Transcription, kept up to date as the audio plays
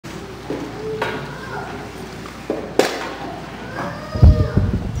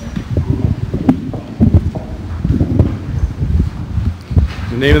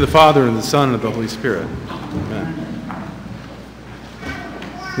name of the Father, and of the Son, and of the Holy Spirit. Amen.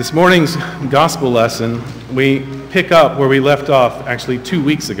 This morning's gospel lesson, we pick up where we left off actually 2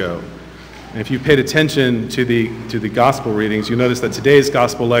 weeks ago. And if you paid attention to the gospel readings, you notice that today's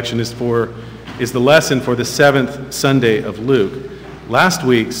gospel lesson is the lesson for the 7th Sunday of Luke. Last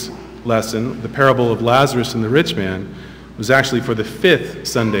week's lesson, the parable of Lazarus and the rich man, was actually for the 5th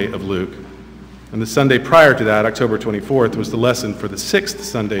Sunday of Luke. And the Sunday prior to that, October 24th, was the lesson for the 6th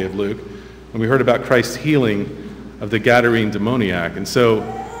Sunday of Luke, when we heard about Christ's healing of the Gadarene demoniac. And so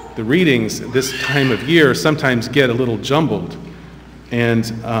the readings this time of year sometimes get a little jumbled. And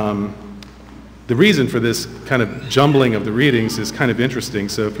the reason for this kind of jumbling of the readings is kind of interesting,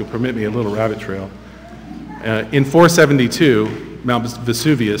 so if you'll permit me a little rabbit trail. In 472, Mount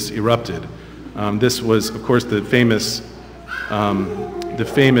Vesuvius erupted. This was, of course, the famous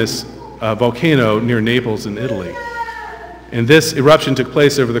volcano near Naples in Italy. And this eruption took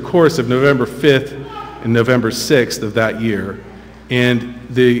place over the course of November 5th and November 6th of that year. And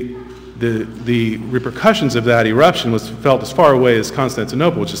the repercussions of that eruption was felt as far away as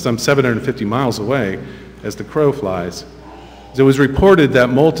Constantinople, which is some 750 miles away as the crow flies. So it was reported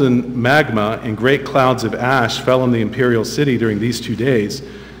that molten magma and great clouds of ash fell on the imperial city during these 2 days,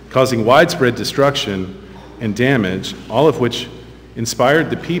 causing widespread destruction and damage, all of which inspired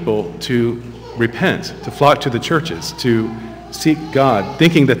the people to repent, to flock to the churches, to seek God,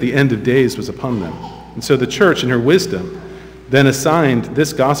 thinking that the end of days was upon them. And so the church, in her wisdom, then assigned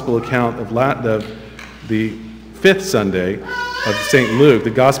this gospel account of the 5th Sunday of St. Luke, the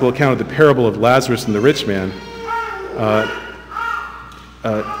gospel account of the parable of Lazarus and the rich man,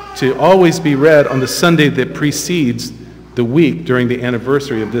 to always be read on the Sunday that precedes the week during the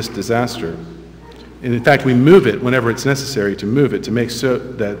anniversary of this disaster. And in fact, we move it whenever it's necessary to move it, to make so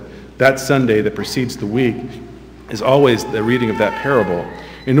that that Sunday that precedes the week is always the reading of that parable,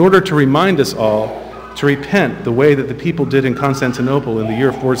 in order to remind us all to repent the way that the people did in Constantinople in the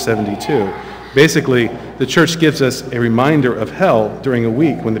year 472. Basically, the church gives us a reminder of hell during a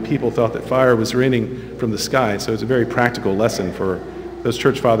week when the people thought that fire was raining from the sky. So it's a very practical lesson for those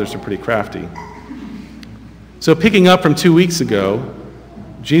church fathers who are pretty crafty. So picking up from 2 weeks ago,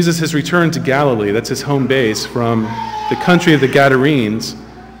 Jesus has returned to Galilee, that's his home base, from the country of the Gadarenes,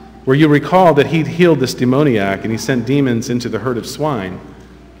 where you recall that he'd healed this demoniac and he sent demons into the herd of swine.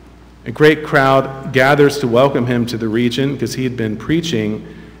 A great crowd gathers to welcome him to the region because he had been preaching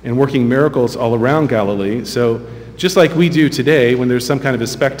and working miracles all around Galilee. So just like we do today, when there's some kind of a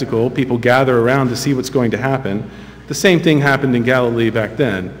spectacle, people gather around to see what's going to happen. The same thing happened in Galilee back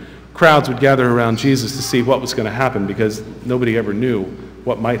then. Crowds would gather around Jesus to see what was going to happen because nobody ever knew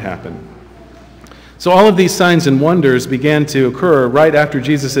what might happen. So all of these signs and wonders began to occur right after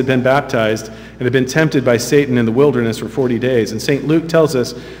Jesus had been baptized and had been tempted by Satan in the wilderness for 40 days. And St. Luke tells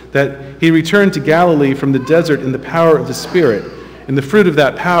us that he returned to Galilee from the desert in the power of the Spirit. And the fruit of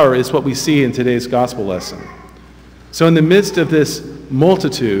that power is what we see in today's gospel lesson. So in the midst of this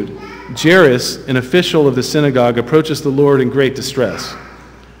multitude, Jairus, an official of the synagogue, approaches the Lord in great distress.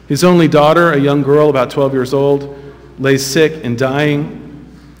 His only daughter, a young girl about 12 years old, lays sick and dying,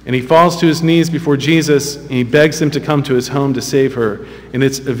 and he falls to his knees before Jesus, and he begs him to come to his home to save her. And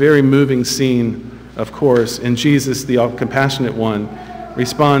it's a very moving scene, of course, and Jesus, the all-compassionate one,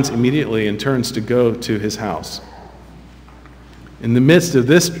 responds immediately and turns to go to his house. In the midst of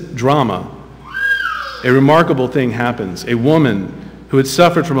this drama, a remarkable thing happens. A woman who had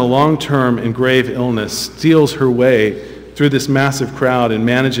suffered from a long-term and grave illness steals her way through this massive crowd and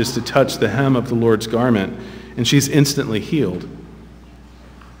manages to touch the hem of the Lord's garment, and she's instantly healed.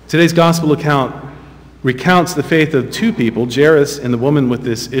 Today's gospel account recounts the faith of two people, Jairus and the woman with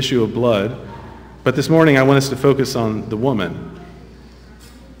this issue of blood, but this morning I want us to focus on the woman.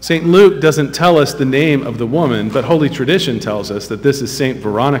 St. Luke doesn't tell us the name of the woman, but Holy Tradition tells us that this is St.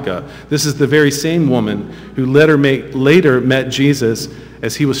 Veronica. This is the very same woman who later met Jesus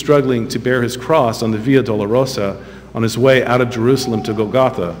as he was struggling to bear his cross on the Via Dolorosa on his way out of Jerusalem to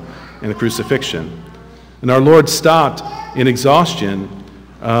Golgotha and the crucifixion. And our Lord stopped in exhaustion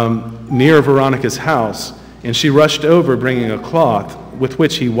near Veronica's house, and she rushed over bringing a cloth with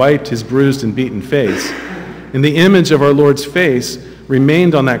which he wiped his bruised and beaten face. And the image of our Lord's face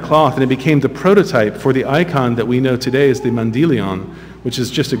remained on that cloth, and it became the prototype for the icon that we know today as the mandilion, which is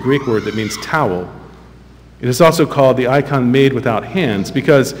just a Greek word that means towel. It is also called the icon made without hands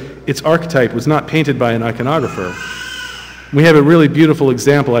because its archetype was not painted by an iconographer. We have a really beautiful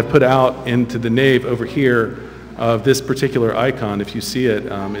example I've put out into the nave over here of this particular icon. If you see it,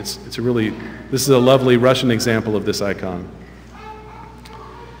 this is a lovely Russian example of this icon.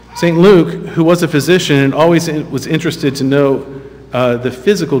 St. Luke, who was a physician and always was interested to know the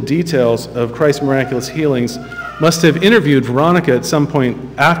physical details of Christ's miraculous healings, must have interviewed Veronica at some point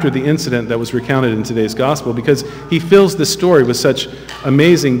after the incident that was recounted in today's gospel, because he fills the story with such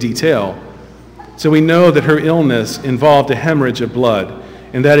amazing detail. So we know that her illness involved a hemorrhage of blood,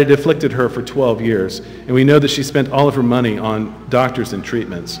 and that it afflicted her for 12 years. And we know that she spent all of her money on doctors and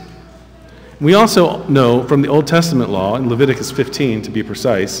treatments. We also know from the Old Testament law, in Leviticus 15 to be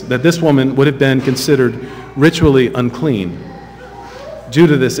precise, that this woman would have been considered ritually unclean due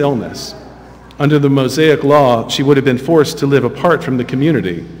to this illness. Under the Mosaic law, she would have been forced to live apart from the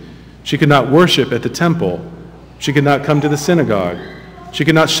community. She could not worship at the temple. She could not come to the synagogue. She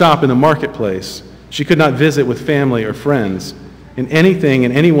could not shop in the marketplace. She could not visit with family or friends. And anything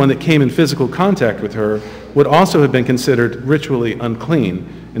and anyone that came in physical contact with her would also have been considered ritually unclean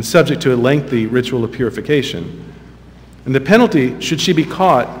and subject to a lengthy ritual of purification. And the penalty, should she be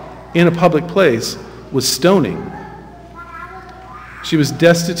caught in a public place, was stoning. She was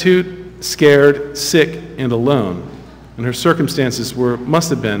destitute, scared, sick, and alone, and her circumstances must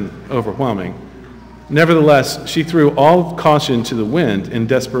have been overwhelming. Nevertheless, she threw all caution to the wind in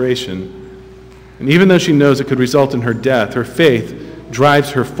desperation. And even though she knows it could result in her death, her faith drives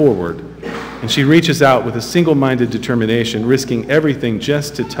her forward. And she reaches out with a single-minded determination, risking everything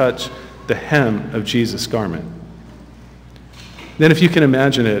just to touch the hem of Jesus' garment. Then, if you can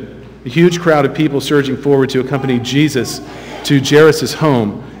imagine it, a huge crowd of people surging forward to accompany Jesus to Jairus'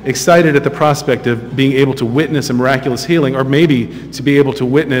 home, excited at the prospect of being able to witness a miraculous healing, or maybe to be able to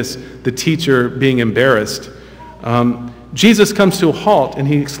witness the teacher being embarrassed. Jesus comes to a halt and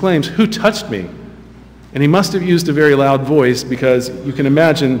he exclaims, "Who touched me?" And he must have used a very loud voice, because you can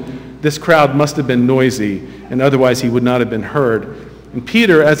imagine this crowd must have been noisy, and otherwise he would not have been heard. And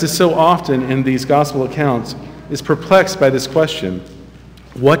Peter, as is so often in these gospel accounts, is perplexed by this question.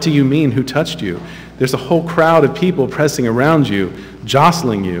 What do you mean, who touched you? There's a whole crowd of people pressing around you,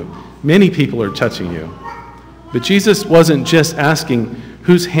 jostling you. Many people are touching you. But Jesus wasn't just asking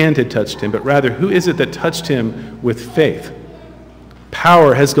whose hand had touched him, but rather, who is it that touched him with faith?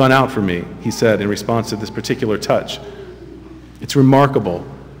 Power has gone out from me, he said in response to this particular touch. It's remarkable.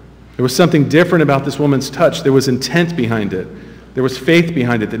 There was something different about this woman's touch. There was intent behind it. There was faith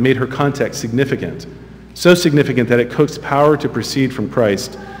behind it that made her contact significant. So significant that it coaxed power to proceed from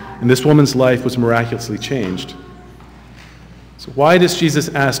Christ, and this woman's life was miraculously changed. So why does Jesus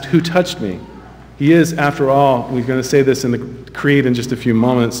ask, who touched me? He is, after all, we're going to say this in the Creed in just a few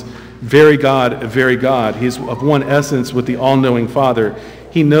moments, very God, very God. He's of one essence with the all-knowing Father.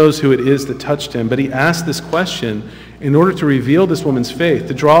 He knows who it is that touched him, but he asked this question in order to reveal this woman's faith,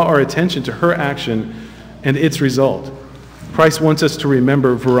 to draw our attention to her action and its result. Christ wants us to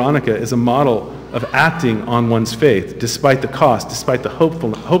remember Veronica as a model of acting on one's faith, despite the cost, despite the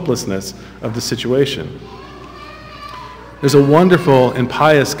hopelessness of the situation. There's a wonderful and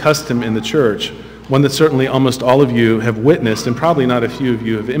pious custom in the church, one that certainly almost all of you have witnessed, and probably not a few of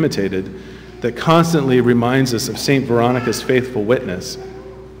you have imitated, that constantly reminds us of St. Veronica's faithful witness.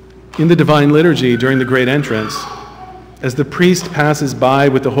 In the Divine Liturgy during the Great Entrance, as the priest passes by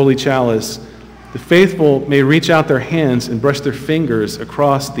with the Holy Chalice, the faithful may reach out their hands and brush their fingers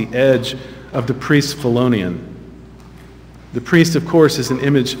across the edge of the priest's phelonion. The priest, of course, is an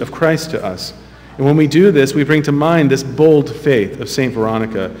image of Christ to us. And when we do this, we bring to mind this bold faith of St.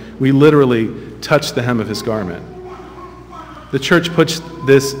 Veronica. We literally touch the hem of his garment. The church puts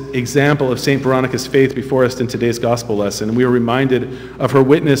this example of St. Veronica's faith before us in today's gospel lesson, and we are reminded of her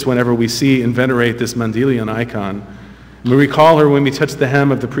witness whenever we see and venerate this Mandylion icon. And we recall her when we touch the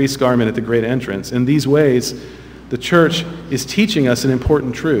hem of the priest's garment at the Great Entrance. In these ways, the church is teaching us an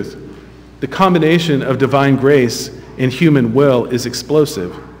important truth. The combination of divine grace and human will is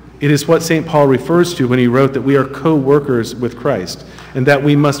explosive. It is what St. Paul refers to when he wrote that we are co-workers with Christ, and that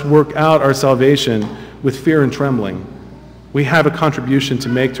we must work out our salvation with fear and trembling. We have a contribution to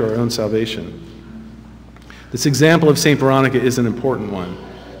make to our own salvation. This example of St. Veronica is an important one.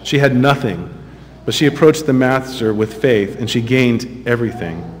 She had nothing, but she approached the Master with faith, and she gained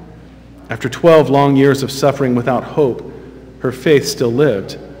everything. After 12 long years of suffering without hope, her faith still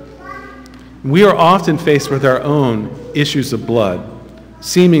lived. We are often faced with our own issues of blood,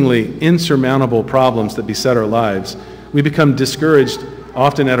 seemingly insurmountable problems that beset our lives. We become discouraged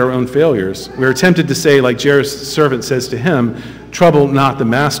often at our own failures. We are tempted to say, like Jairus' servant says to him, "Trouble not the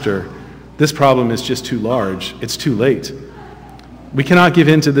master. This problem is just too large. It's too late." We cannot give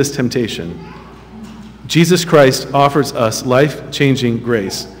in to this temptation. Jesus Christ offers us life-changing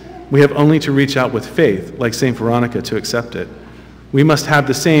grace. We have only to reach out with faith, like St. Veronica, to accept it. We must have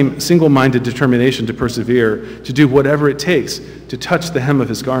the same single-minded determination to persevere, to do whatever it takes to touch the hem of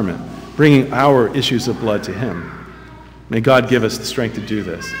his garment, bringing our issues of blood to him. May God give us the strength to do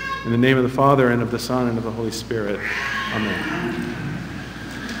this. In the name of the Father, and of the Son, and of the Holy Spirit. Amen.